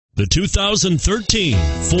The 2013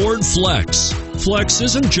 Ford Flex. Flex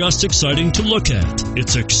isn't just exciting to look at,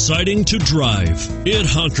 it's exciting to drive. It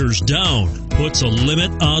hunkers down, puts a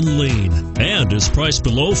limit on lean, and is priced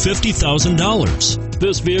below $50,000.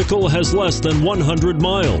 This vehicle has less than 100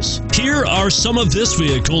 miles. Here are some of this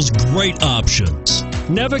vehicle's great options: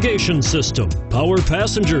 navigation system, power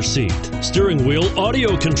passenger seat, steering wheel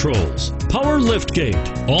audio controls, power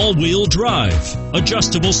liftgate, all-wheel drive,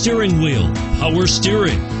 adjustable steering wheel, power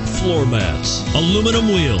steering, floor mats, aluminum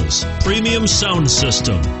wheels, premium sound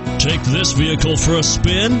system. Take this vehicle for a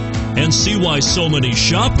spin and see why so many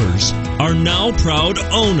shoppers are now proud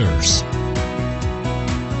owners.